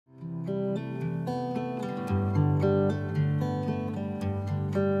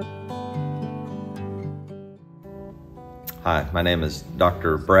Hi, my name is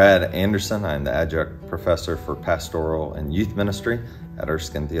Dr. Brad Anderson. I'm the adjunct professor for pastoral and youth ministry at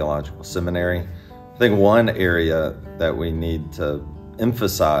Erskine Theological Seminary. I think one area that we need to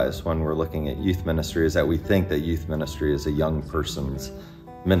emphasize when we're looking at youth ministry is that we think that youth ministry is a young person's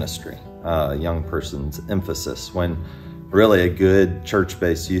ministry, a young person's emphasis, when really a good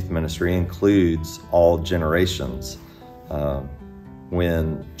church-based youth ministry includes all generations.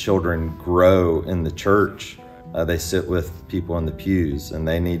 When children grow in the church, they sit with people in the pews, and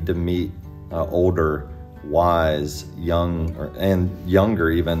they need to meet older, wise, young, and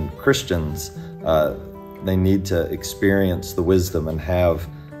younger even Christians. They need to experience the wisdom and have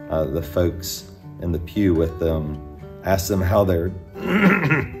the folks in the pew with them, ask them how they're,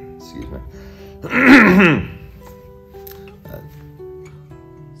 excuse me.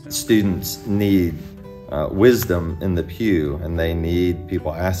 Students need wisdom in the pew, and they need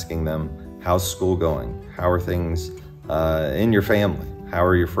people asking them, how's school going? How are things in your family? How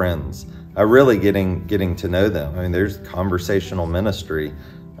are your friends? Really getting to know them. I mean, there's conversational ministry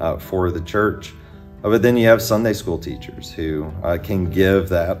for the church. But then you have Sunday school teachers who can give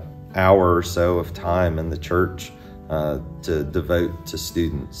that hour or so of time in the church to devote to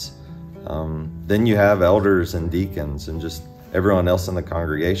students. Then you have elders and deacons and just everyone else in the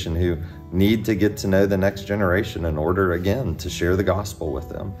congregation who need to get to know the next generation in order, again, to share the gospel with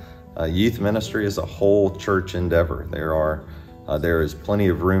them. Youth ministry is a whole church endeavor. There is plenty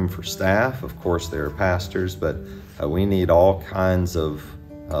of room for staff. Of course, there are pastors, but we need all kinds of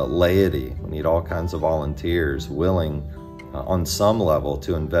laity. We need all kinds of volunteers willing on some level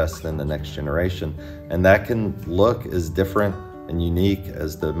to invest in the next generation. And that can look as different and unique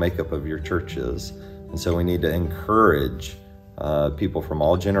as the makeup of your church is. And so we need to encourage people from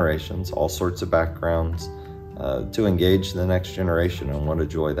all generations, all sorts of backgrounds, to engage the next generation, and what a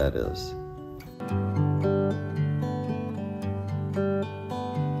joy that is.